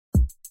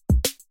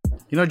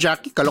You know,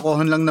 Jackie,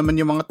 kalokohan lang naman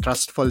yung mga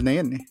trust fall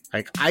na yan eh.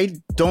 Like, I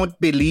don't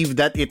believe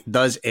that it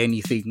does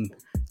anything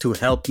to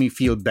help me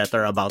feel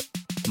better about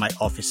my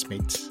office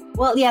mates.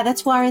 Well, yeah,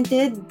 that's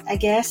warranted, I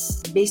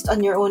guess, based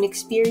on your own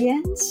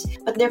experience.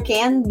 But there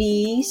can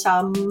be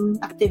some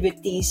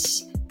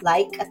activities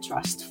like a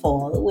trust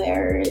fall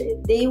where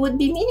they would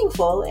be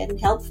meaningful and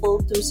helpful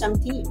to some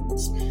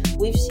teams.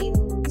 We've seen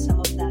some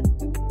of that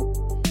too.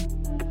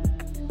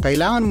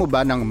 Kailangan mo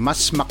ba ng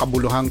mas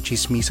makabuluhang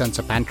chismisan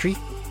sa pantry?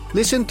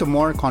 Listen to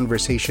more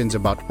conversations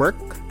about work,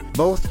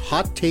 both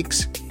hot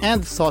takes and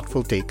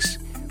thoughtful takes,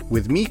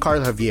 with me, Carl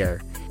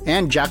Javier,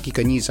 and Jackie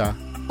Caniza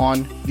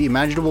on The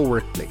Imaginable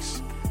Workplace.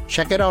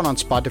 Check it out on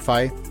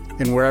Spotify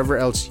and wherever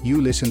else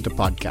you listen to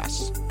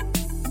podcasts.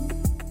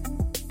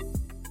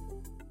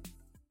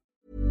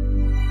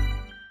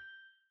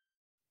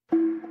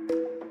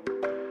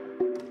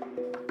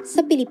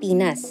 Sa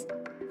Pilipinas,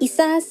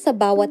 isa sa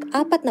bawat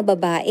 4 na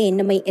babae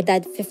na may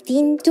edad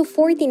 15 to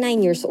 49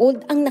 years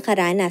old ang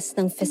nakaranas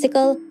ng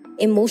physical,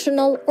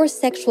 emotional, or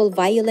sexual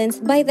violence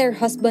by their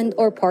husband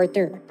or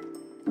partner.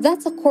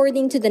 That's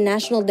according to the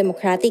National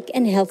Democratic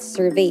and Health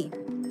Survey.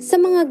 Sa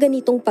mga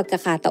ganitong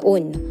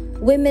pagkakataon,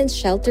 women's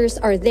shelters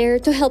are there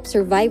to help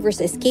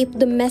survivors escape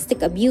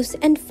domestic abuse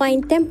and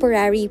find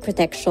temporary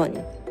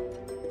protection.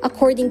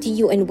 According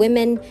to UN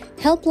Women,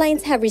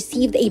 helplines have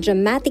received a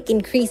dramatic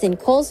increase in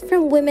calls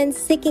from women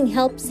seeking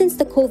help since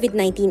the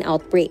COVID-19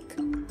 outbreak.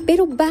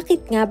 Pero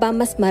bakit nga ba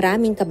mas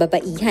maraming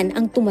kababaihan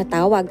ang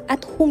tumatawag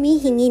at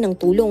humihingi ng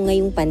tulong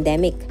ngayong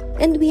pandemic?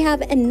 And we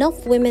have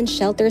enough women's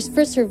shelters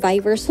for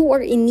survivors who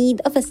are in need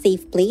of a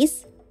safe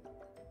place?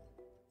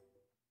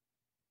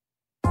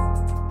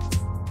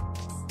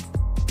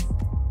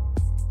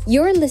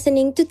 You're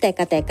listening to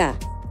Teka Teka.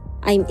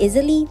 I'm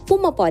Izzy,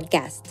 Puma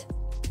Podcast.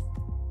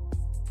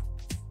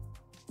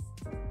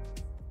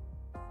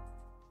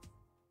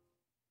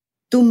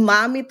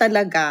 Dumami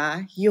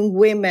talaga yung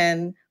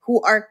women who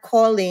are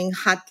calling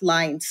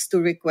hotlines to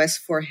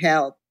request for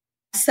help.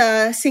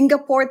 Sa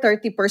Singapore,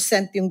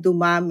 30% yung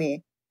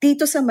dumami.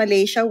 Dito sa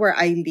Malaysia, where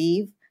I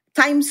live,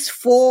 times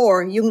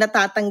 4 yung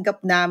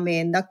natatanggap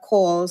namin na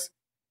calls.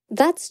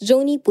 That's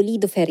Joni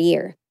Pulido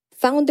Ferrier,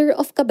 founder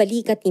of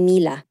Kabalikat ni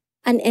Mila,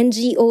 an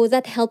NGO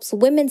that helps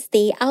women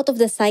stay out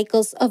of the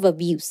cycles of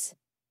abuse.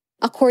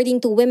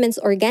 According to women's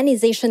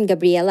organization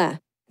Gabriela,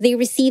 they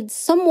received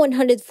some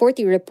 140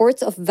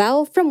 reports of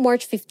VOW from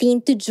March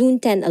 15 to June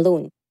 10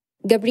 alone.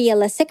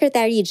 Gabriela's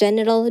Secretary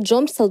General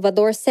Jom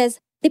Salvador says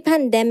the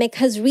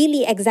pandemic has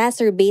really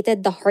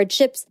exacerbated the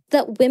hardships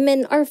that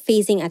women are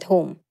facing at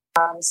home.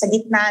 Sa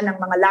gitna ng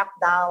mga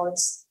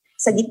lockdowns,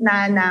 sa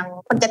gitna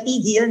ng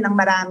pagkatigil ng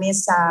marami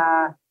sa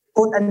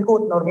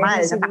quote-unquote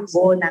normal na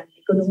takbo ng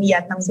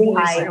ekonomiya at ng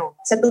buhay,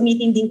 sa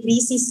tumitinding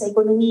krisis sa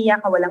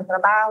ekonomiya, kawalang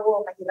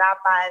trabaho,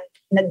 kahirapan,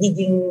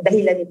 nagiging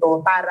dahilan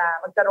ito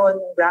para magkaroon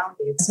ng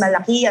grounded. Mas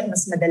malaki at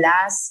mas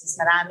madalas, mas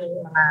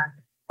maraming mga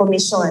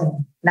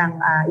komisyon ng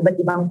iba't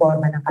ibang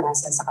forma ng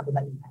karahasan sa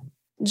kababaihan.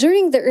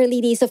 During the early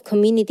days of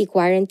community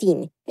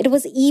quarantine, it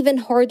was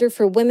even harder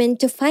for women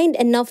to find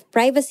enough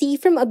privacy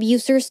from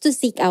abusers to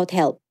seek out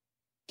help.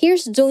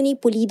 Here's Joni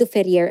Pulido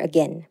Ferrier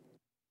again.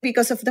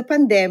 Because of the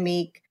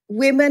pandemic,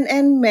 women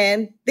and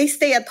men, they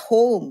stay at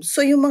home.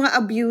 So yung mga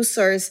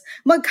abusers,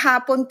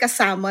 maghapon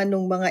kasama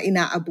nung mga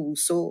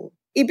inaabuso.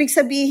 Ibig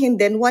sabihin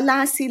din,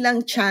 wala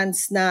silang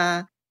chance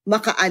na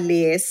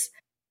makaalis.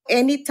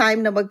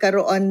 Anytime na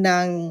magkaroon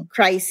ng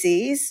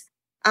crisis,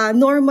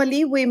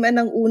 normally women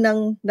ang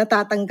unang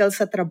natatanggal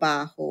sa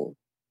trabaho.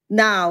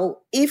 Now,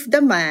 if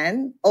the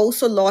man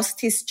also lost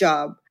his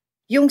job,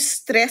 yung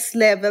stress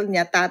level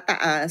niya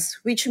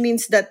tataas, which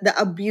means that the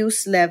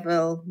abuse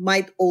level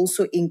might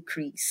also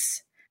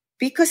increase.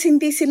 Because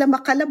hindi sila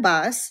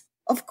makalabas,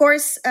 of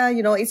course,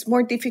 it's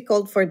more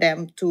difficult for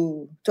them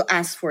to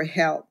ask for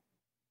help.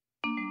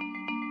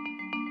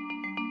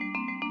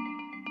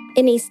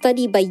 In a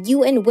study by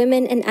UN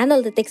Women and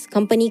analytics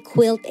company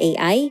Quilt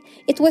AI,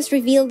 it was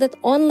revealed that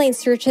online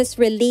searches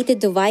related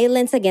to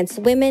violence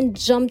against women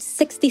jumped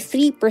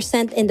 63%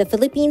 in the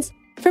Philippines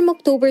from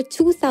October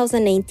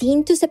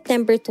 2019 to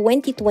September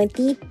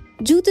 2020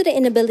 due to the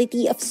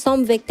inability of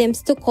some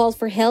victims to call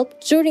for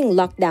help during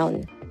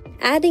lockdown.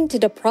 Adding to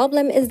the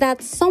problem is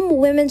that some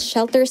women's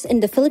shelters in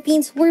the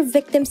Philippines where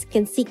victims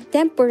can seek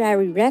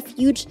temporary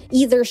refuge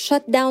either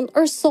shut down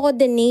or saw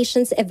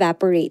donations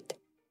evaporate.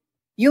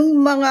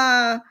 Yung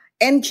mga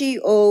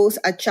NGOs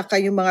at saka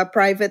yung mga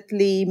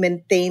privately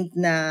maintained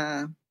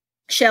na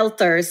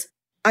shelters,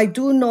 I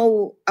do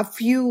know a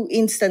few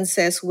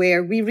instances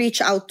where we reach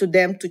out to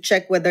them to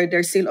check whether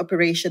they're still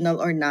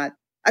operational or not.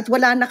 At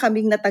wala na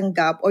kaming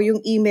natanggap o yung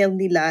email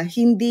nila,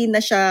 hindi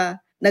na siya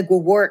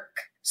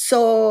nagwo-work.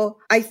 So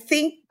I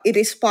think it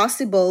is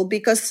possible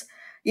because,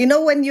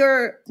 when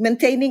you're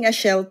maintaining a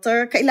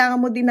shelter,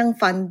 kailangan mo din ng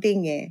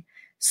funding eh.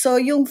 So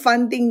yung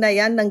funding na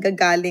yan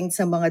nanggagaling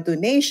sa mga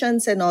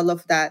donations and all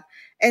of that.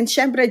 And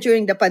syempre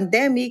during the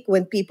pandemic,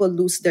 when people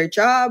lose their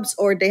jobs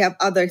or they have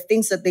other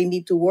things that they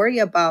need to worry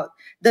about,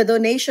 the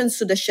donations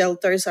to the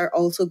shelters are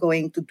also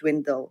going to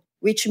dwindle.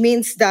 which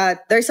means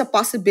that there's a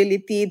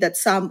possibility that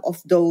some of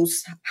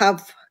those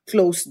have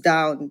closed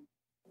down.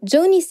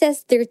 Joni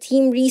says their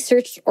team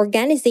researched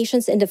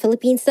organizations in the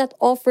Philippines that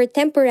offer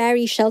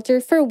temporary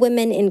shelter for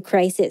women in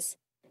crisis.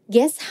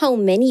 Guess how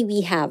many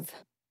we have?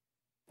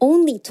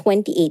 Only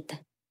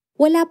 28.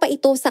 Wala pa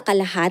ito sa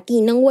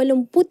kalahati ng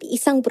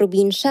 81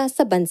 probinsya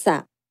sa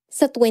bansa.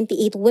 Sa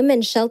 28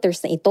 women's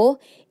shelters na ito,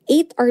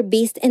 8 are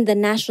based in the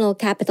National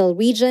Capital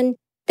Region,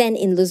 10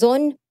 in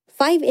Luzon,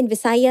 5 in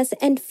Visayas,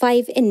 and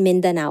 5 in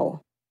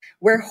Mindanao.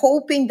 We're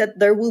hoping that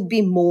there will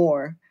be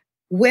more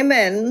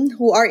women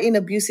who are in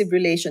abusive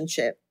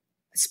relationship,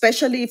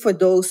 especially for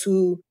those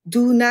who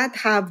do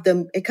not have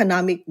the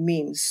economic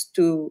means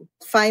to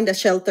find a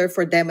shelter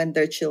for them and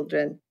their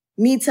children,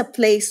 needs a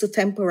place to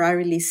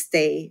temporarily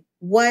stay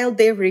while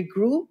they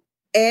regroup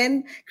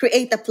and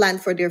create a plan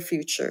for their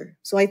future.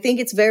 So I think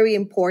it's very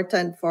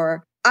important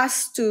for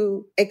us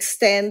to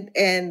extend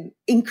and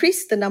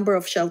increase the number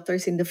of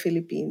shelters in the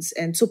Philippines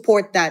and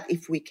support that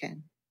if we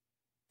can.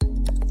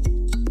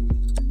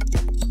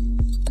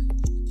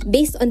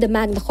 Based on the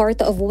Magna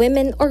Carta of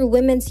Women or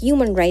Women's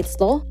Human Rights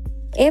Law,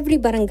 every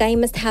barangay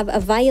must have a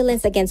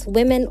Violence Against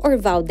Women or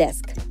VAU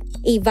desk.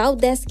 A VAU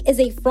desk is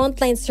a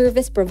frontline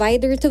service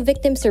provider to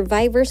victim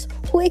survivors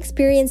who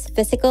experience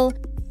physical,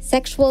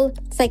 sexual,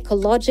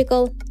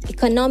 psychological,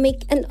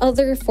 economic, and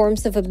other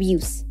forms of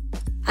abuse.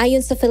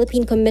 Ayon sa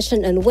Philippine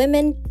Commission on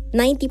Women,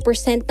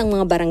 90% ng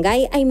mga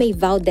barangay ay may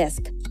VAU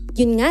desk.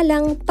 Yun nga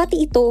lang,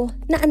 pati ito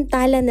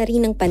naantala na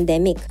rin ng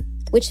pandemic,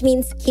 which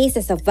means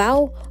cases of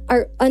VAU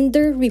are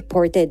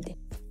underreported.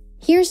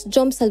 Here's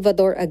Jom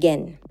Salvador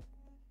again.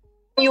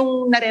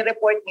 Yung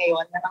nare-report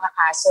ngayon na mga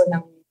kaso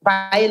ng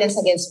violence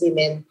against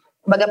women,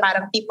 kumbaga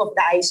parang tip of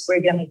the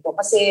iceberg lang ito.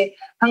 Kasi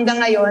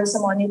hanggang ngayon sa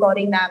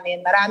monitoring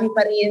namin, marami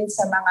pa rin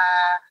sa mga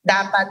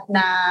dapat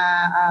na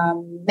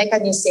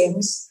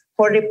mechanisms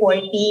for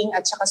reporting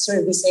at saka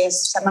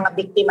services sa mga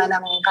biktima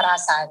ng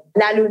karahasan,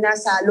 lalo na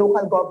sa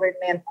local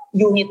government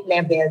unit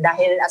level.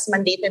 Dahil as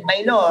mandated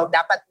by law,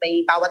 dapat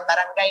may bawat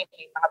barangay,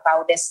 may mga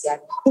VAU desk yan.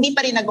 Hindi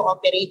pa rin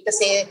nag-ooperate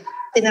kasi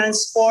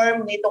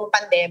tinransform nitong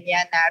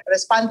pandemya na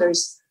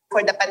responders for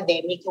the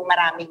pandemic yung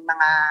maraming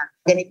mga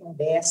ganitong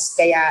desk.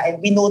 Kaya,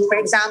 and we note, for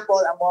example,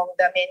 among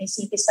the many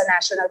cities sa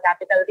National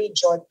Capital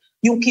Region,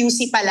 yung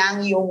QC pa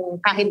lang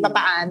yung kahit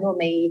papaano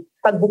may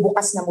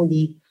pagbubukas na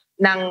muli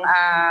ng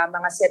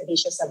mga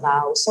serbisyo sa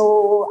VAU. So,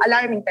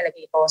 alarming talaga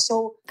ito.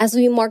 So, as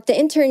we mark the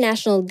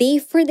International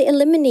Day for the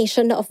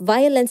Elimination of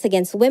Violence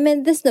Against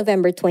Women this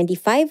November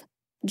 25,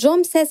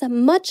 Jom says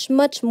much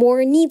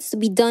more needs to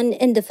be done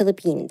in the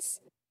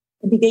Philippines.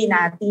 Ibigay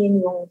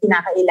natin yung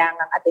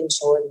kinakailangang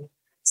atensyon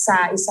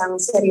sa isang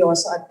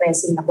seryoso at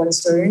pressing na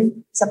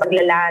concern sa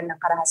paglala ng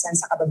karahasan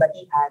sa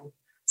kababaihan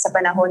sa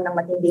panahon ng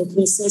matinding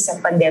krisis at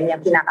pandemya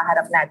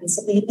kinakaharap natin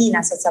sa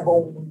Pilipinas at sa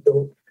buong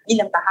mundo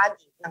bilang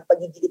bahagi ng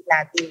pagigilid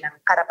natin ng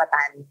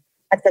karapatan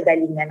at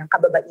kagalingan ng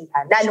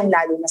kababaihan,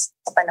 lalong-lalo na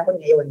sa panahon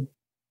ngayon.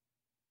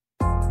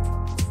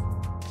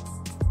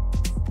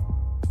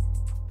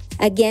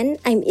 Again,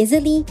 I'm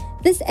Izzy.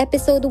 This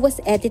episode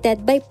was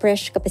edited by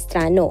Presh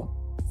Capistrano.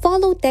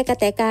 Follow Teka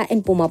Teka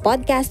and Puma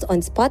Podcast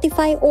on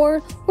Spotify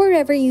or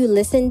wherever you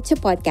listen to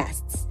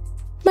podcasts.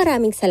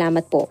 Maraming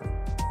salamat po.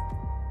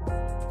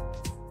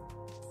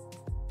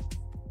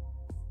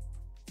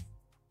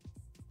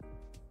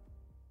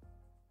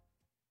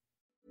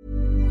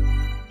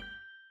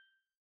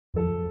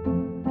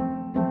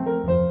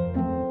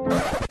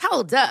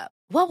 Hold up.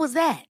 What was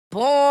that?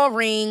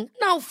 Boring.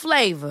 No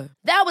flavor.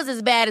 That was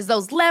as bad as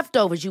those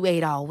leftovers you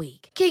ate all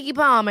week. Keke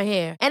Palmer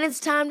here, and it's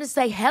time to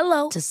say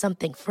hello to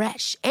something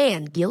fresh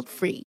and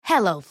guilt-free.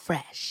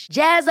 HelloFresh.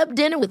 Jazz up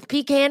dinner with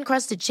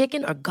pecan-crusted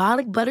chicken or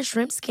garlic butter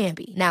shrimp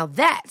scampi. Now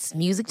that's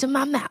music to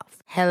my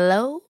mouth.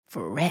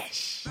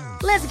 HelloFresh.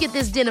 Let's get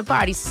this dinner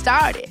party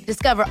started.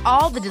 Discover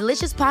all the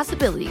delicious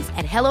possibilities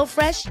at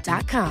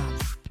HelloFresh.com.